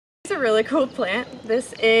really cool plant.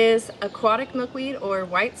 This is aquatic milkweed or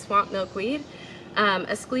white swamp milkweed,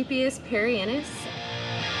 Asclepias perennis.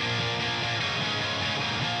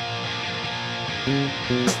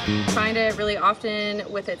 Find it really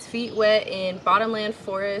often with its feet wet in bottomland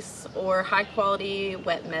forests or high quality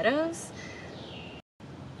wet meadows.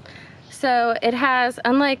 So it has,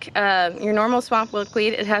 unlike your normal swamp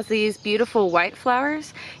milkweed, it has these beautiful white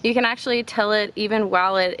flowers. You can actually tell it even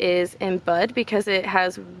while it is in bud because it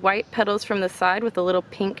has white petals from the side with a little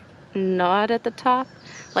pink nod at the top,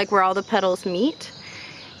 like where all the petals meet.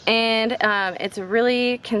 And it's a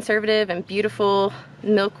really conservative and beautiful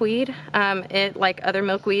milkweed. It, like other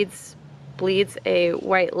milkweeds, bleeds a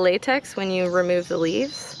white latex when you remove the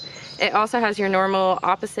leaves. It also has your normal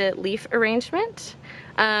opposite leaf arrangement.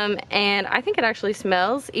 And I think it actually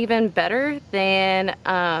smells even better than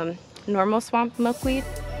normal swamp milkweed.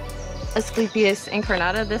 Asclepias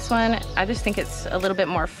incarnata, this one, I just think it's a little bit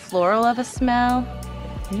more floral of a smell.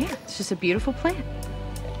 Yeah, it's just a beautiful plant.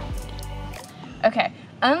 Okay,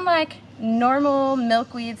 unlike normal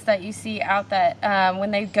milkweeds that you see out that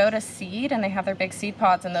when they go to seed and they have their big seed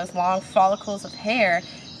pods and those long follicles of hair,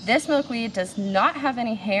 this milkweed does not have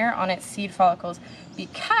any hair on its seed follicles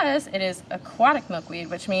because it is aquatic milkweed,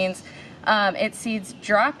 which means its seeds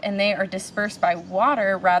drop and they are dispersed by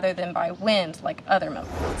water rather than by wind like other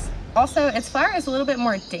milkweeds. Also, its flower is a little bit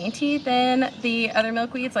more dainty than the other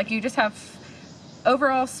milkweeds. Like, you just have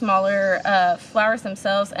overall smaller flowers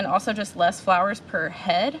themselves and also just less flowers per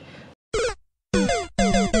head.